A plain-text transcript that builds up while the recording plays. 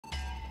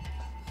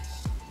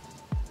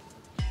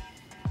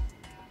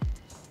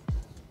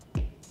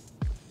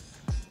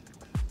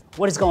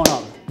What is going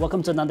on?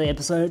 Welcome to another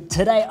episode.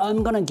 Today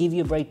I'm gonna give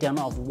you a breakdown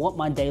of what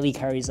my daily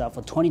carries are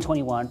for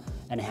 2021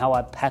 and how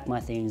I pack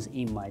my things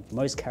in my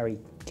most carried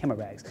camera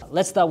bags.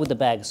 Let's start with the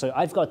bag. So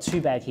I've got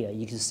two bags here.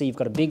 You can see you've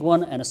got a big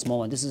one and a small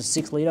one. This is a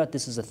 6 liter,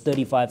 this is a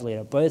 35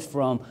 liter, both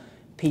from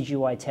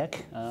PGY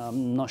Tech.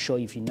 I'm not sure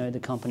if you know the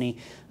company.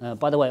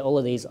 By the way, all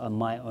of these are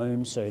my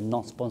own, so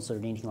not sponsored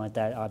or anything like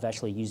that. I've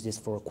actually used this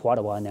for quite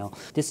a while now.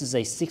 This is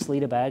a 6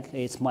 liter bag.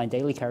 It's my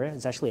daily carrier.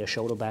 It's actually a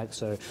shoulder bag,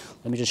 so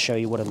let me just show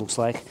you what it looks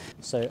like.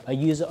 So I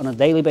use it on a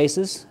daily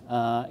basis.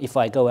 If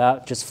I go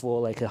out just for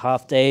like a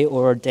half day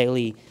or a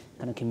daily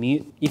kind of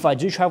commute. If I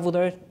do travel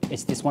though,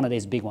 it's this one of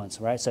these big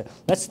ones, right? So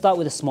let's start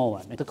with a small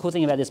one. The cool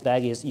thing about this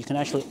bag is you can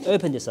actually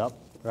open this up,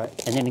 right?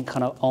 And then it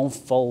kind of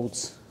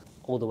unfolds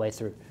all the way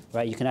through.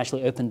 Right, you can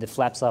actually open the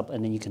flaps up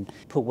and then you can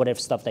put whatever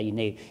stuff that you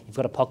need. You've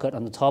got a pocket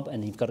on the top and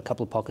then you've got a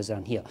couple of pockets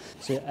down here.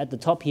 So at the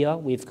top here,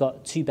 we've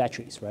got two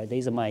batteries, right?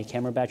 These are my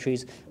camera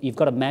batteries. You've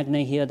got a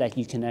magnet here that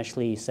you can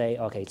actually say,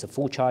 okay, it's a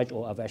full charge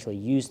or I've actually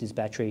used this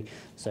battery.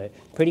 So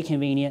pretty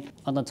convenient.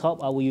 On the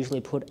top, I will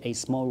usually put a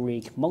small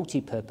rig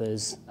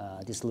multi-purpose,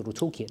 this little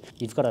toolkit.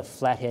 You've got a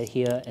flathead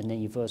here and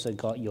then you've also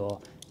got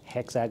your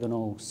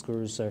hexagonal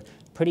screws. So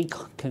pretty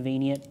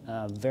convenient,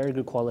 very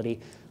good quality.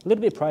 A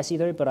little bit pricey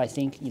though, but I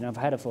think, I've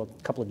had it for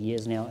a couple of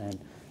years now and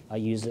I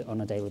use it on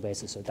a daily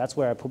basis. So that's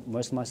where I put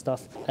most of my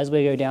stuff. As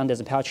we go down, there's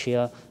a pouch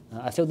here.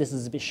 I feel this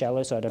is a bit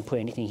shallow, so I don't put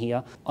anything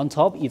here. On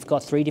top, you've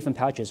got 3 different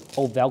pouches,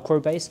 all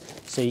Velcro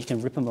based, so you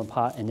can rip them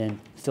apart and then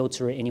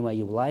filter it any way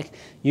you like.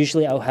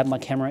 Usually I'll have my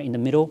camera in the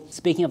middle.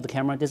 Speaking of the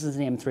camera, this is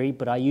an M3,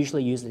 but I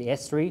usually use the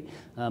S3.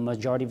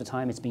 Majority of the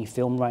time it's being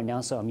filmed right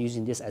now, so I'm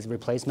using this as a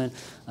replacement.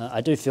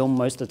 I do film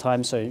most of the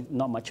time, so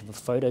not much of a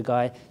photo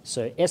guy.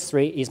 So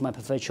S3 is my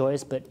preferred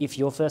choice, but if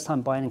you're first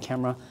time buying a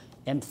camera,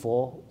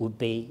 M4 would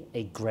be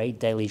a great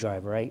daily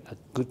driver, right? A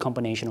good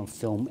combination of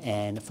film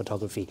and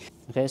photography.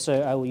 Okay,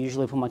 so I will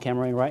usually put my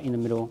camera in right in the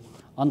middle.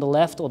 On the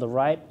left or the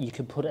right, you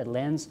could put a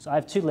lens. So I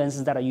have 2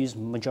 lenses that I use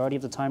majority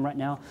of the time right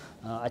now.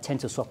 I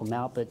tend to swap them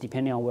out, but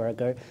depending on where I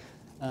go.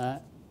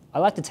 I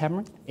like the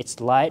Tamron.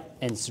 It's light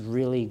and it's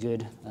really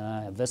good,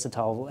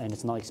 versatile, and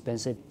it's not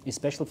expensive,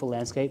 especially for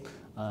landscape.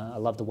 I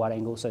love the wide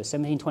angle, so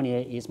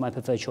 1728 is my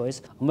preferred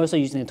choice. I'm also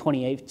using the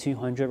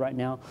 28-200 right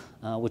now,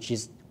 which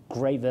is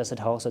great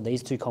versatile. So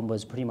these 2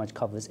 combos pretty much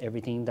covers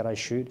everything that I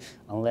shoot.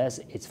 Unless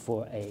it's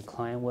for a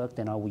client work,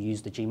 then I will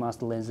use the G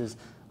Master lenses.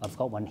 I've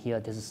got one here.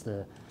 This is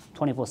the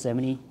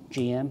 24-70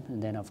 GM,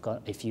 and then I've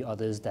got a few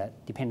others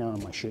that, depending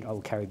on my shoot, I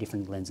will carry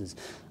different lenses.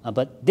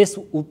 But this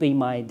would be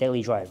my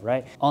daily drive,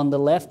 right? On the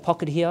left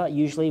pocket here,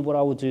 usually what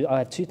I will do, I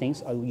have 2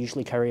 things. I will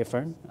usually carry a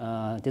phone.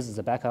 This is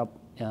a backup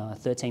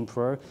 13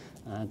 Pro.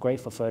 Great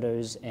for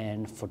photos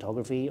and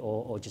photography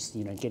or just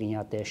getting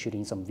out there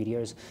shooting some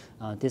videos.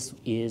 This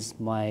is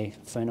my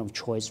phone of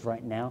choice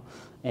right now.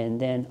 And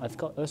then I've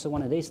got also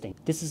one of these things.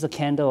 This is a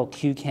Candle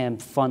Q-Cam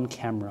Fun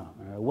Camera.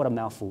 What a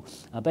mouthful.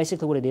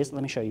 Basically what it is,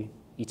 let me show you.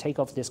 You take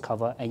off this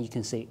cover and you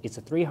can see it's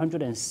a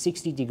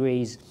 360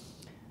 degrees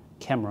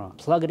camera.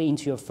 Plug it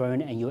into your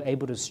phone and you're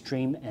able to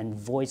stream and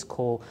voice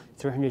call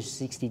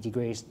 360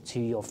 degrees to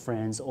your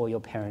friends or your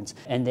parents,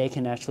 and they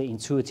can actually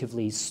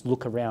intuitively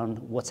look around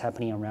what's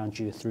happening around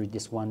you through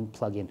this one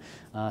plugin.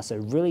 So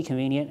really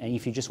convenient, and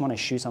if you just want to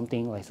shoot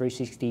something like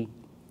 360,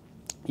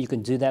 you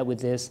can do that with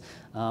this,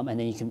 and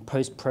then you can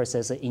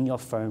post-process it in your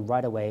phone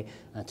right away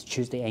to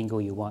choose the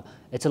angle you want.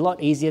 It's a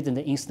lot easier than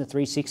the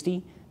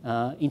Insta360.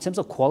 In terms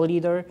of quality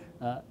though,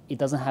 it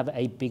doesn't have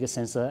a bigger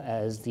sensor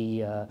as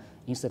the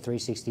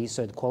Insta360,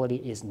 so the quality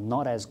is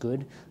not as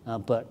good,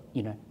 but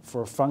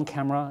for a front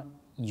camera,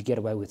 you get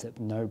away with it,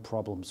 no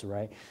problems,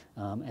 right?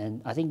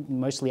 And I think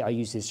mostly I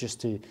use this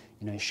just to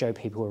show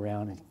people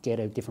around and get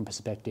a different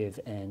perspective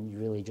and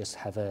really just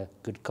have a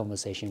good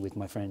conversation with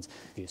my friends.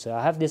 So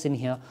I have this in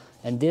here,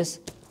 and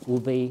this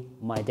will be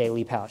my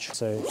daily pouch.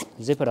 So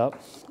zip it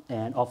up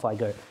and off I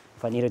go.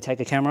 If I need to take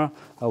a camera,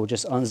 I will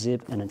just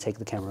unzip and then take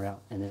the camera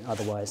out, and then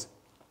otherwise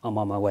I'm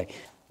on my way.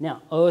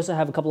 Now, I also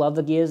have a couple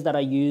other gears that I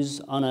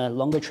use on a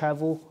longer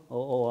travel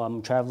or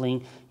I'm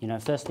traveling.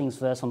 First things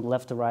first, from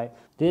left to right.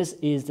 This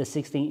is the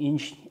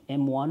 16-inch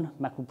M1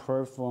 MacBook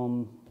Pro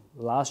from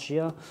last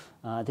year.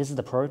 This is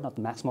the Pro, not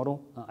the Max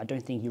model. I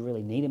don't think you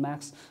really need a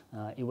Max.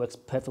 It works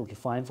perfectly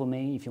fine for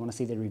me. If you want to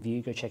see the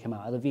review, go check out my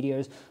other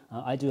videos.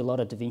 I do a lot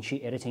of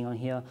DaVinci editing on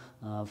here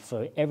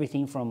for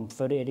everything from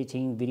photo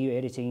editing, video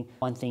editing.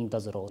 One thing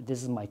does it all.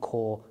 This is my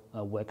core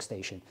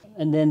workstation.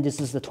 And then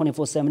this is the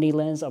 24-70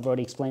 lens. I've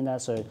already explained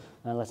that, so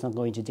let's not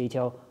go into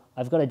detail.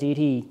 I've got a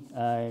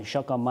DT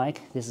shotgun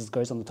mic. This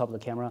goes on the top of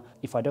the camera.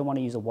 If I don't want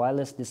to use a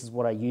wireless, this is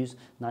what I use.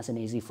 Nice and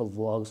easy for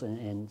vlogs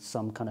and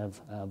some kind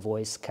of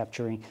voice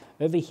capturing.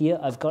 Over here,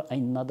 I've got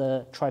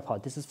another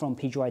tripod. This is from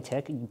PGY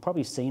Tech. You've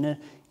probably seen it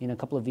in a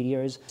couple of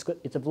videos.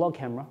 It's a vlog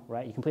camera,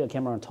 right? You can put your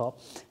camera on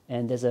top,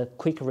 and there's a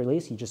quick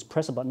release. You just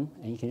press a button,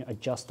 and you can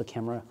adjust the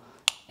camera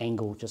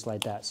angle just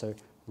like that. So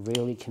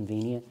really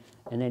convenient.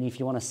 And then if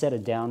you want to set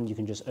it down, you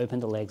can just open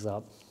the legs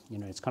up You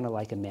know, it's kind of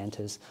like a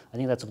Mantis. I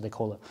think that's what they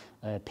call it,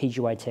 a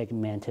PGY Tech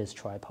Mantis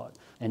tripod.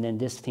 And then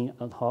this thing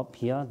on top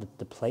here,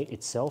 the plate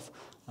itself,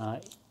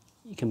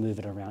 you can move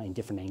it around in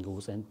different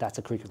angles, and that's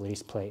a quick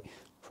release plate.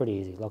 Pretty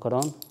easy. Lock it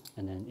on,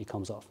 and then it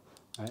comes off.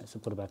 All right, so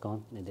put it back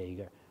on, and there you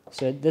go.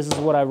 So this is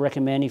what I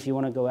recommend if you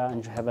want to go out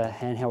and have a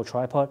handheld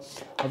tripod.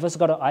 I've also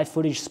got an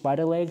iFootage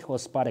spider leg or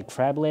spider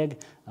crab leg.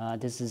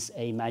 This is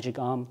a magic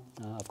arm.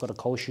 I've got a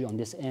cold shoe on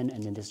this end,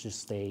 and then this is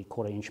just a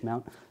 1/4"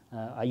 mount.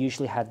 I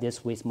usually have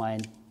this with my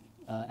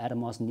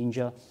Atomos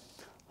Ninja.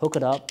 Hook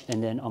it up,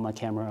 and then on my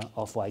camera,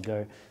 off I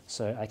go,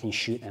 so I can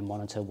shoot and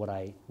monitor what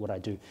I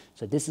do.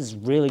 So this is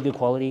really good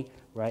quality,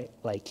 right?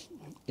 Like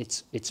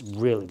it's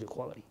really good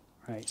quality,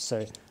 right?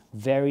 So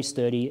very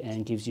sturdy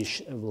and gives you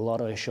a lot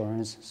of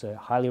assurance. So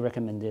highly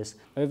recommend this.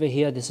 Over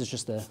here, this is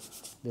just a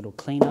little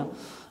cleaner.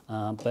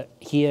 But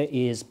here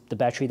is the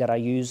battery that I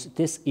use.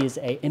 This is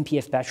a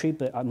MPF battery,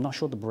 but I'm not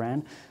sure the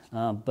brand,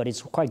 but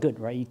it's quite good,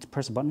 right? You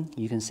press a button,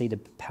 you can see the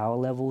power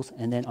levels.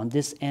 And then on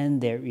this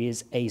end, there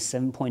is a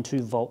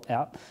 7.2 volt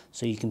out,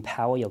 so you can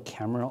power your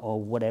camera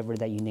or whatever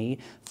that you need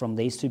from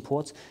these two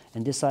ports.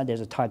 And this side,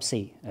 there's a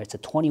Type-C. It's a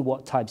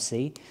 20-watt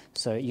Type-C,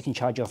 so you can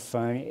charge your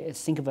phone.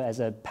 Think of it as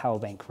a power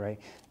bank, right?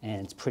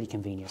 And it's pretty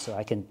convenient. So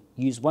I can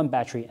use one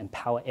battery and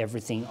power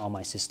everything on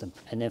my system.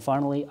 And then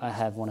finally, I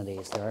have one of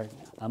these.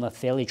 I'm a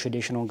fairly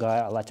traditional guy.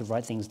 I like to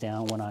write things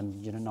down when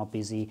I'm not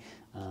busy.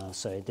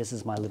 So this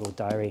is my little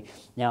diary.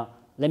 Now,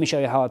 let me show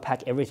you how I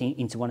pack everything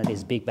into one of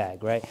these big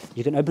bags, right?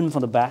 You can open them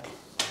from the back,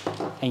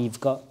 and you've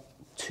got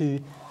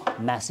two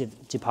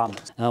massive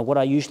departments. What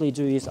I usually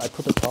do is I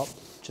put the top,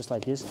 just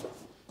like this,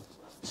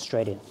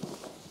 straight in.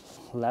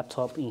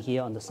 Laptop in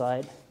here on the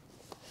side.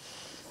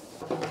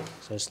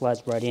 So it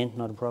slides right in,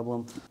 not a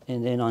problem.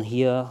 And then on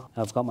here,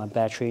 I've got my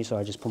battery, so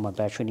I just put my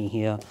battery in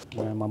here.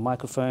 And my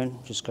microphone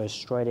just goes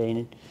straight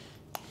in,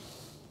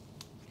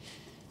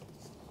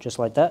 just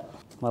like that.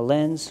 My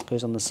lens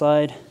goes on the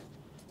side,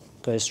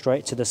 goes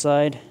straight to the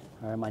side.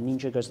 All right, my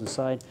Ninja goes to the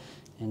side,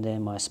 and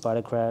then my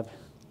spider crab,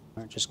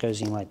 all right, just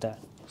goes in like that.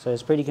 So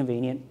it's pretty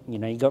convenient. You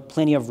know, you got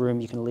plenty of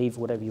room. You can leave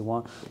whatever you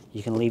want.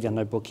 You can leave your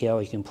notebook here,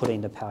 or you can put it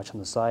in the pouch on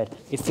the side.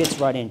 It fits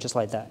right in, just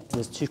like that.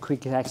 There's two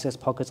quick access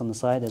pockets on the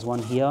side. There's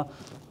one here,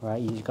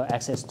 right? You've got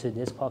access to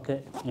this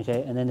pocket,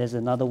 okay? And then there's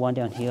another one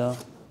down here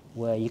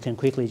where you can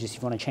quickly just,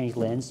 if you want to change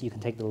lens, you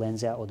can take the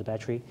lens out or the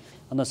battery.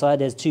 On the side,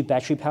 there's two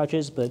battery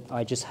pouches, but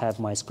I just have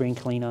my screen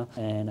cleaner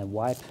and a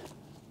wipe,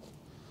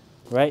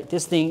 right?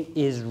 This thing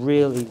is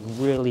really,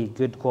 really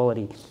good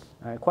quality.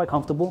 All right, quite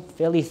comfortable,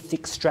 fairly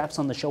thick straps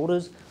on the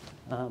shoulders,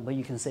 but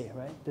you can see,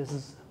 right? This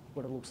is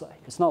what it looks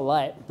like. It's not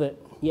light, but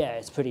yeah,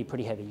 it's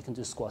pretty heavy. You can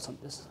do squats on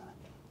this.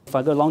 If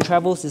I go long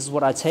travels, this is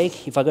what I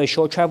take. If I go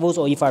short travels,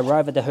 or if I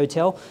arrive at the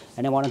hotel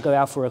and I want to go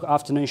out for an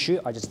afternoon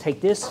shoot, I just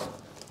take this,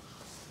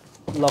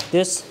 lock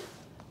this,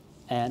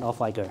 and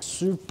off I go.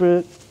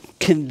 Super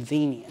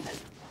convenient.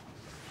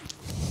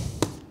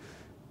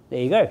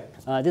 There you go.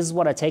 This is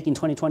what I take in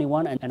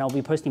 2021, and I'll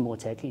be posting more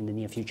tech in the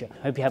near future.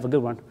 Hope you have a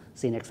good one.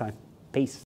 See you next time. Peace.